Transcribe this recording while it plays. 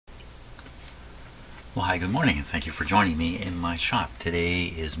Well, hi, good morning, and thank you for joining me in my shop. Today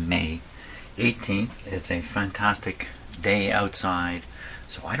is May 18th. It's a fantastic day outside,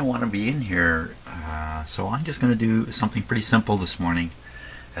 so I don't want to be in here. So I'm just going to do something pretty simple this morning,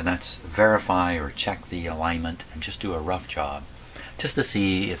 and that's verify or check the alignment and just do a rough job, just to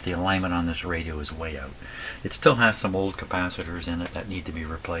see if the alignment on this radio is way out. It still has some old capacitors in it that need to be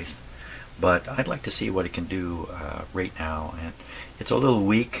replaced, but I'd like to see what it can do right now. And it's a little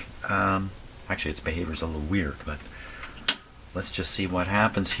weak. Actually, its behavior is a little weird, but let's just see what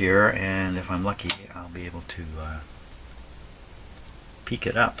happens here, and if I'm lucky, I'll be able to peek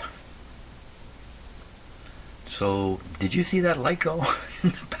it up. So, did you see that light go in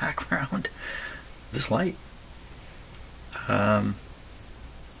the background? This light? That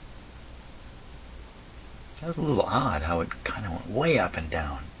was a little odd how it kind of went way up and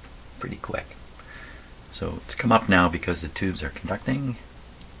down pretty quick. So, it's come up now because the tubes are conducting.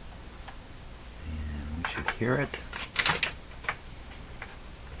 You should hear it.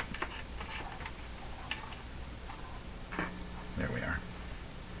 There we are.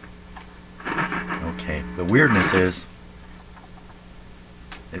 Okay, the weirdness is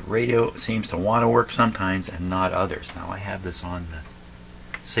the radio seems to want to work sometimes and not others. Now I have this on the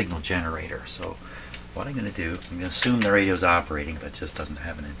signal generator, so what I'm going to do, I'm going to assume the radio's operating but it just doesn't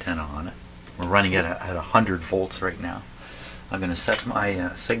have an antenna on it. We're running it at 100 volts right now. I'm going to set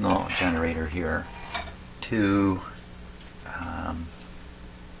my signal generator here to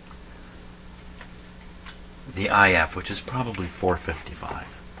the IF, which is probably 455.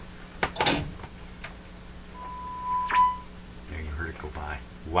 There, you heard it go by.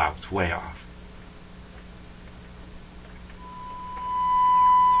 Wow, it's way off.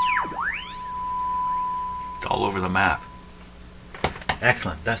 It's all over the map.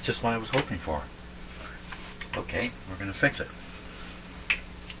 Excellent, that's just what I was hoping for. Okay, we're going to fix it.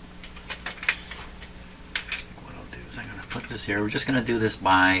 I'm going to put this here. We're just going to do this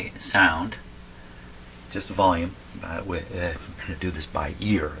by sound, just volume. I'm going to do this by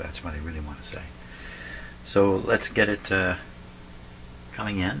ear. That's what I really want to say. So let's get it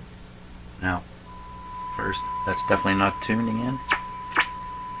coming in. Now, first, that's definitely not tuning in.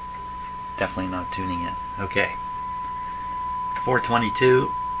 Definitely not tuning in. Okay. 422.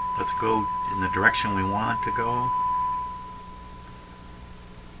 Let's go in the direction we want to go.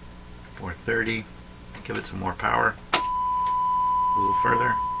 430. Give it some more power. A little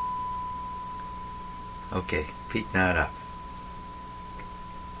further. Okay, peak that up.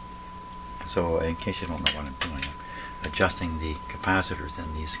 So, in case you don't know what I'm doing, I'm adjusting the capacitors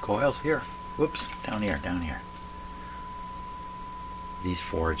in these coils here. Whoops, down here, down here. These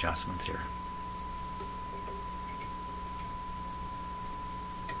 4 adjustments here.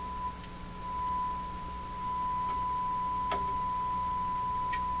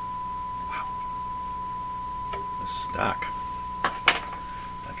 Stuck.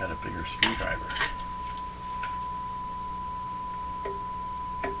 I got a bigger screwdriver.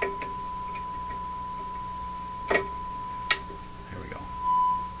 There we go.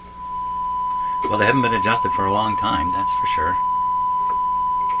 Well, they haven't been adjusted for a long time, that's for sure.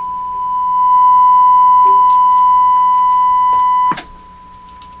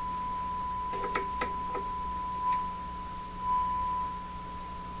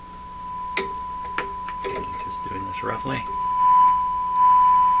 Doing this roughly.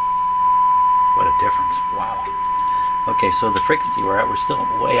 What a difference. Wow. Okay, so the frequency we're at, we're still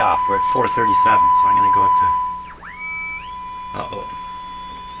way off. We're at 437, so I'm going to go up to... Uh-oh.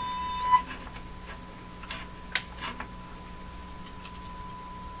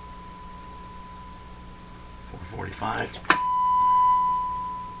 .445.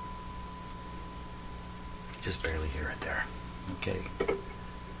 Just barely hear it there. Okay.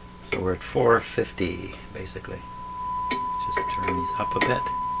 So we're at 450, basically. Let's just turn these up a bit.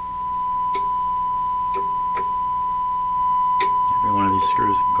 Every one of these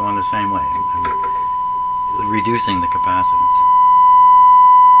screws going the same way. I'm reducing the capacitance.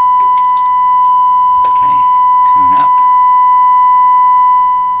 Okay, tune up.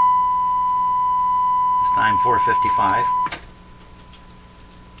 This time 455.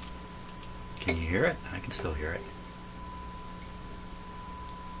 Can you hear it? I can still hear it.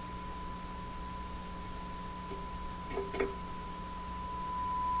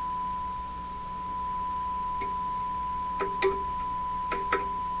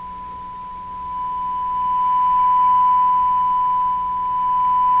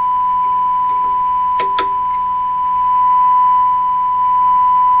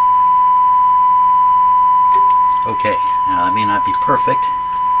 Okay, now that may not be perfect,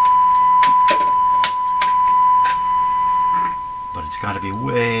 but it's got to be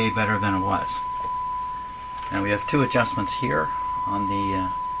way better than it was. Now we have two adjustments here on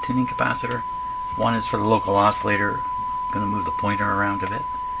the tuning capacitor. One is for the local oscillator, I'm going to move the pointer around a bit,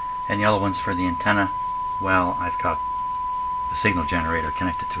 and the other one's for the antenna. Well, I've got the signal generator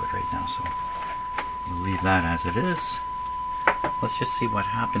connected to it right now, so we'll leave that as it is. Let's just see what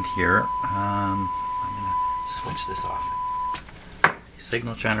happened here. I'm going to switch this off.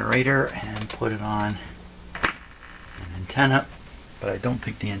 Signal generator and put it on an antenna, but I don't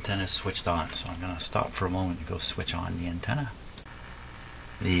think the antenna is switched on, so I'm going to stop for a moment and go switch on the antenna.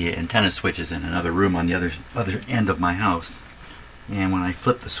 The antenna switch is in another room on the other end of my house, and when I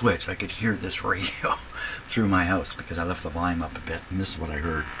flipped the switch I could hear this radio through my house because I left the volume up a bit, and this is what I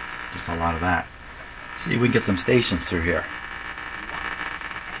heard, just a lot of that. See if we can get some stations through here.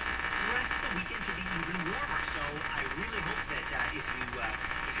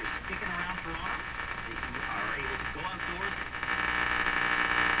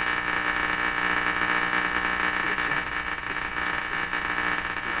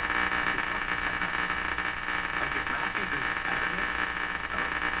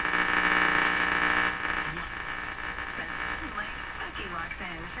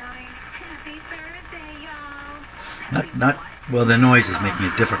 Well, the noise is making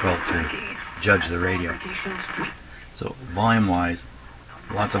it difficult to judge the radio. So volume-wise,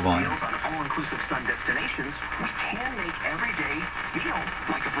 lots of volume. All-inclusive sun destinations, we can make every day feel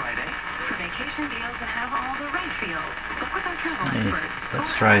like a bright day. For vacation deals that have all the right feels. Book with our travel experts.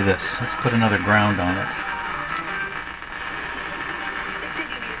 Let's try this. Let's put another ground on it.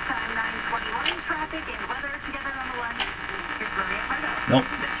 Nope.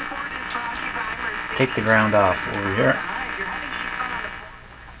 Take the ground off over here.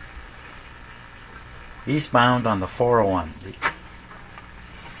 Eastbound on the 401.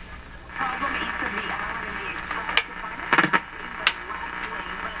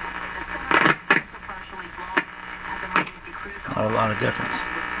 Not a lot of difference.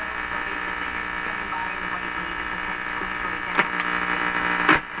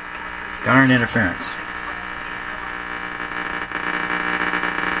 Darn interference.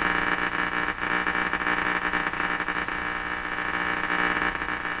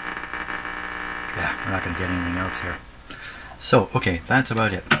 Yeah, we're not going to get anything else here. So, okay, that's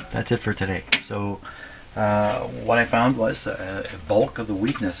about it. That's it for today. So, what I found was a bulk of the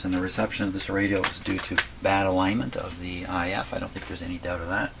weakness in the reception of this radio is due to bad alignment of the IF. I don't think there's any doubt of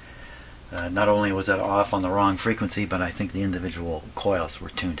that. Not only was it off on the wrong frequency, but I think the individual coils were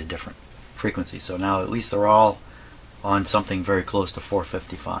tuned to different frequencies. So now at least they're all on something very close to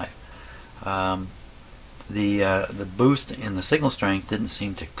 455. The boost in the signal strength didn't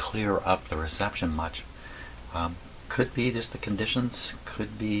seem to clear up the reception much. Could be just the conditions,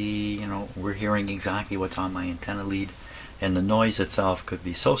 could be, you know, we're hearing exactly what's on my antenna lead, and the noise itself could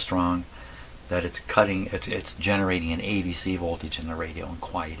be so strong that it's it's generating an AVC voltage in the radio and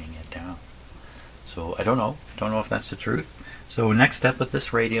quieting it down. So I don't know if that's the truth. So next step with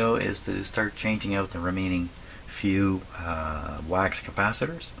this radio is to start changing out the remaining few wax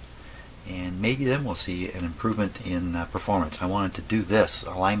capacitors, and maybe then we'll see an improvement in performance. I wanted to do this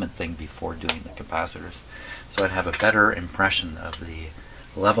alignment thing before doing the capacitors, so I'd have a better impression of the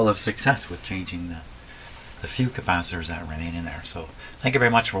level of success with changing the few capacitors that remain in there. So thank you very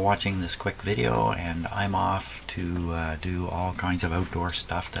much for watching this quick video, and I'm off to do all kinds of outdoor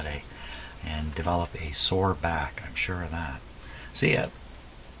stuff today and develop a sore back, I'm sure of that. See ya.